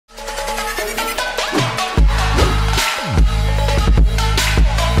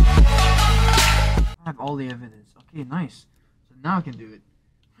all the evidence. Okay, nice. So now I can do it.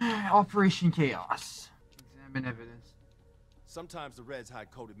 Operation Chaos. Examine evidence. Sometimes the Reds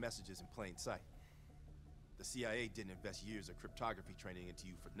hide coded messages in plain sight. The CIA didn't invest years of cryptography training into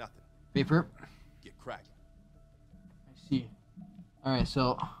you for nothing. Paper. Get cracking. I see. Alright,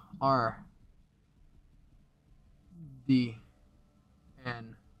 so R D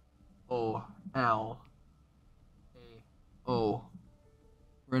N O L A O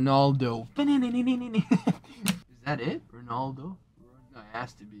Ronaldo. Is that it? Ronaldo? No, it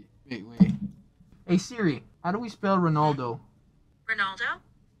has to be. Wait. Hey Siri, how do we spell Ronaldo? Ronaldo?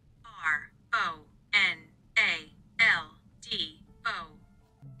 R-O-N-A-L-D-O.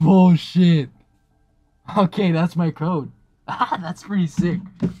 Bullshit. Okay, that's my code. That's pretty sick.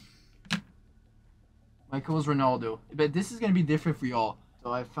 My code is Ronaldo. But this is gonna be different for y'all.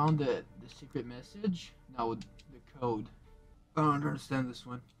 So I found the secret message. Now with the code. I don't understand this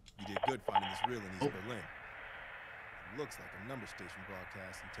one. You did good finding this reel in East Berlin. It looks like a number station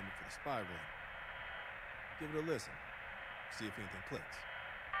broadcast intended for the spy ring. Give it a listen. See if anything clicks.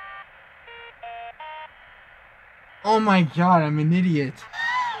 Oh my god, I'm an idiot.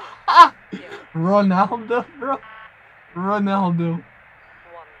 Ronaldo, bro. Ronaldo.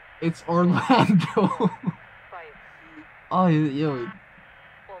 It's Orlando. Oh, yo.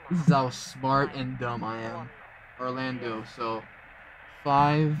 This is how smart and dumb I am. Orlando, so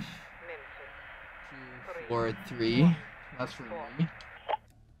 5, 2, 4, 3. That's for me.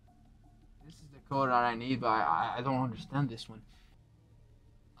 This is the code that I need, but I don't understand this one.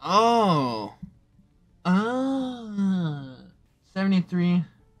 Oh. 73,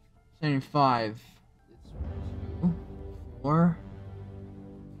 75. It's 2, 4,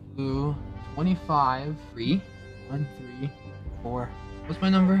 blue, 25, 3, 1, 3, 4. What's my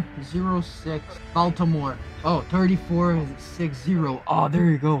number? 06, Baltimore. Oh, 34, 60. Oh, there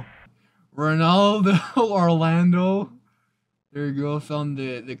you go. Ronaldo, Orlando. There you go. Found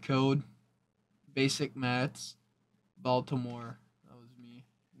the code. Basic maths. Baltimore. That was me.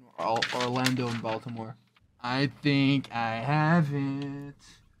 Orlando and Baltimore. I think I have it.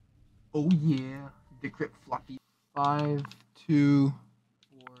 Oh yeah. Decrypt Floppy. 5, 2,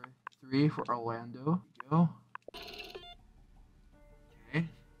 4, 3 for Orlando. There you go. Okay.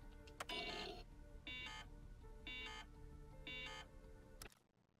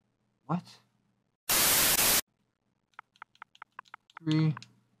 What? 3,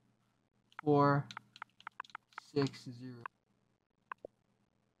 4, 6, 0.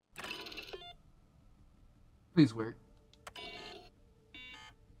 Please work.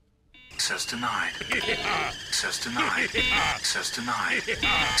 Access denied. Access denied. Access denied.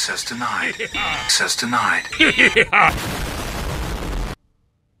 Access denied. Access denied.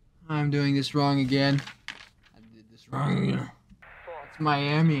 I'm doing this wrong again. I did this wrong again. It's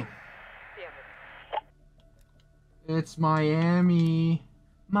Miami. It's Miami.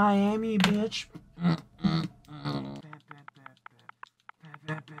 Miami, bitch.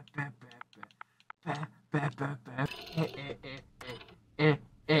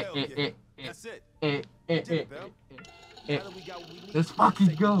 That's it. Let's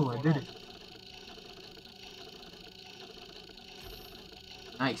fucking go. I did it.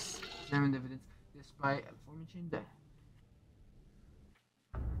 Nice. Examine evidence despite aforementioned death.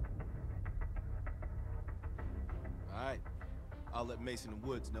 Alright. I'll let Mason and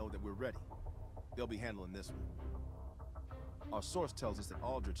Woods know that we're ready. They'll be handling this one. Our source tells us that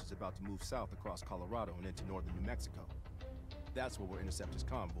Aldrich is about to move south across Colorado and into northern New Mexico. That's where we'll intercept his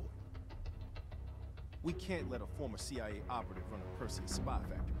convoy. We can't let a former CIA operative run a Perseus spy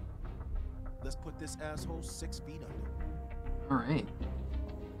factory. Let's put this asshole 6 feet under. Alright.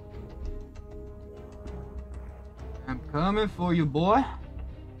 I'm coming for you, boy.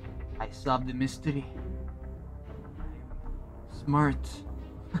 I solved the mystery. I'm smart.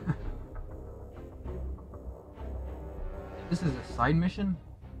 This is a side mission?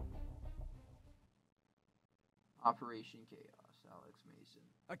 Operation Chaos, Alex Mason.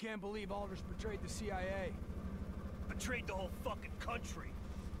 I can't believe Aldrich betrayed the CIA. Betrayed the whole fucking country.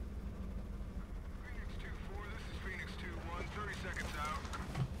 Phoenix 2-4, this is Phoenix 2-1, 30 seconds out.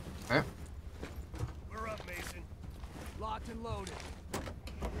 Okay. We're up, Mason. Locked and loaded.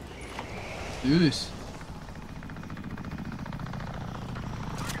 Let's do this.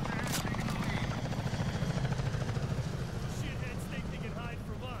 Shitheads think they can hide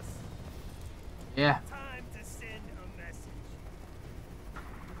from us. Yeah. Time to send a message.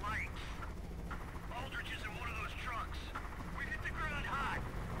 Lights. Aldrich is in one of those trucks. We hit the ground hot.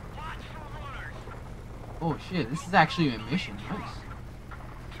 Watch for runners. Oh shit, this is actually a mission. Nice.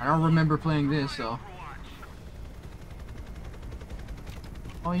 I don't remember playing this, so.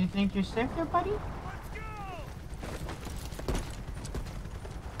 Oh, you think you're safe there, buddy? Let's go!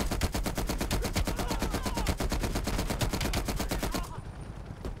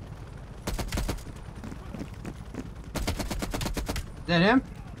 that him?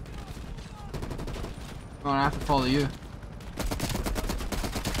 I'm gonna have to follow you.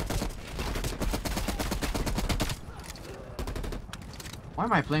 Why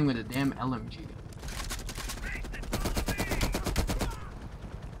am I playing with a damn LMG?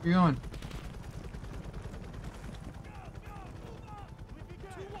 Where you going?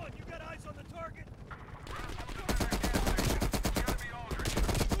 2-1, you got eyes on the target?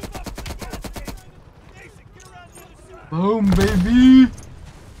 Mason, get around the other side. Boom, baby!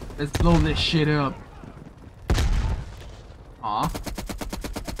 Let's blow this shit up. Aw.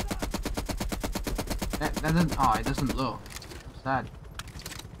 That doesn't. Aw, it doesn't blow. I'm sad.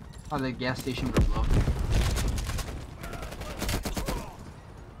 Oh, the gas station would blow.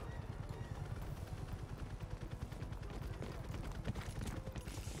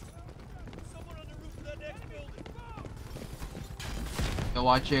 Someone on the roof of that next building. Go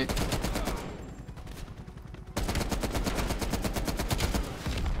watch it.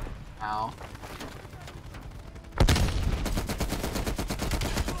 Ow.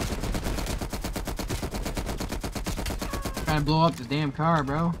 Trying to blow up the damn car,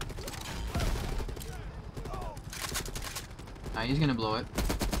 bro. Nah, he's gonna blow it.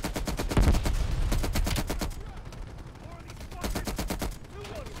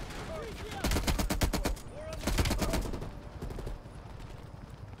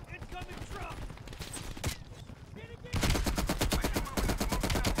 Incoming truck.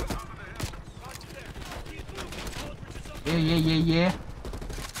 Yeah.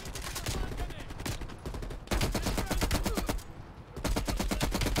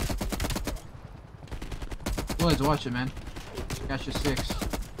 Boys, watch it, man. Got your 6.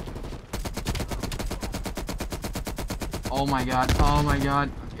 Oh my god. Oh my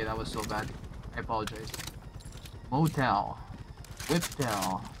god. Okay, that was so bad. I apologize. Motel.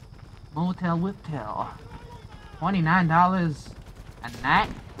 Whiptail. Motel Whiptail. $29 a night?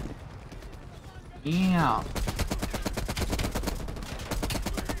 Yeah.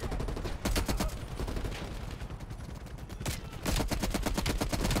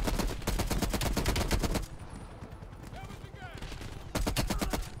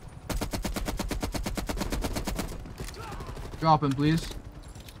 Drop him, please.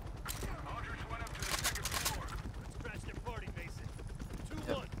 Aldrich went up to the second floor. Scratch their party, Mason.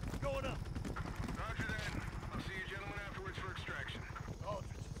 2-1, going up. Roger that. I'll see you gentlemen afterwards for extraction.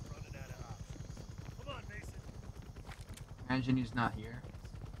 Aldrich is running out of options. Come on, Mason. Imagine he's not here.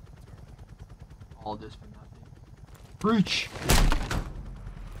 All this for nothing. Breach!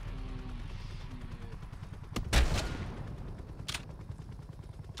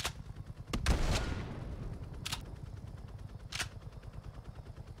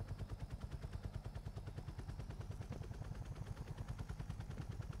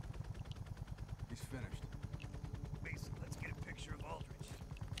 He's finished. Mason, let's get a picture of Aldrich.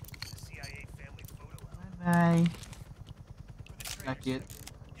 The CIA family photo album. Bye. For the Back traitors it.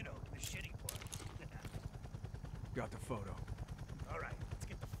 section. You know, the shitty part. Got the photo. All right, let's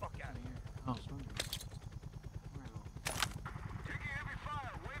get the fuck out of here. Oh, sorry. Taking heavy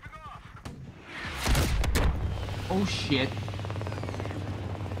fire, waving off. Oh shit.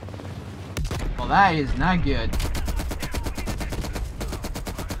 Well, that is not good.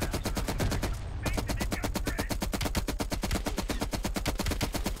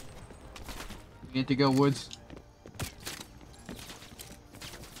 You need to go, Woods.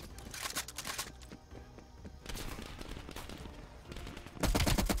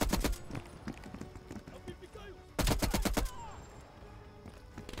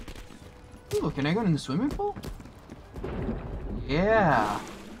 Ooh, can I go in the swimming pool? Yeah.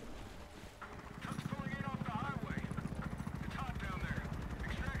 Trucks pulling in off the highway. It's hot down there.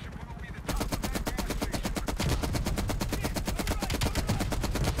 Extraction point will be the top of that gas station. Get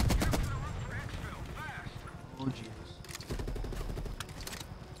up to the roof for exfil, fast. Oh Jesus.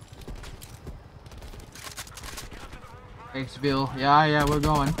 Xville. Yeah, we're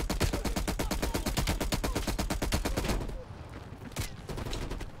going.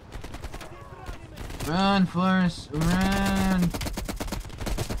 Run, Flores, run!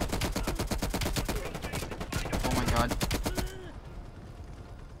 Oh my god.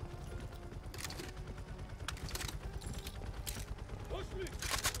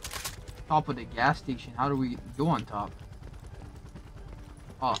 Top of the gas station. How do we go on top?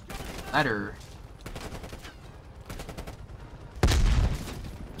 Oh, ladder.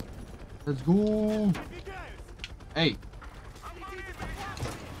 Let's go. Hey.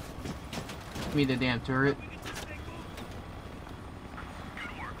 Give me the damn turret. Good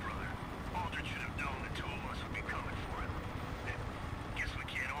work, brother. Aldrich should have known the two of us would be coming for him. Guess we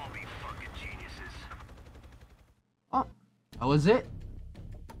can't all be fucking geniuses. Oh, that was it.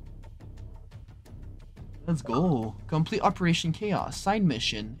 Let's go. Complete Operation Chaos, side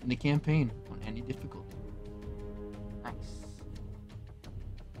mission in the campaign on any difficulty. Nice.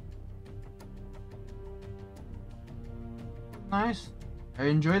 Nice. I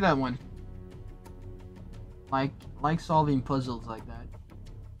enjoy that one. Like solving puzzles like that.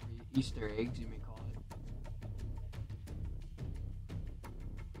 Easter eggs, you may call it.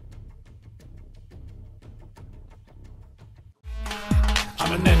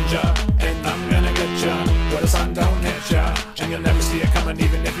 I'm a ninja, and I'm gonna get ya where the sun don't hit ya, and you'll never see it coming.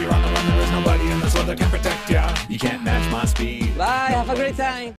 Even if you're on the run, there is nobody in this world that can protect ya. You can't match my speed. Bye, have a great time.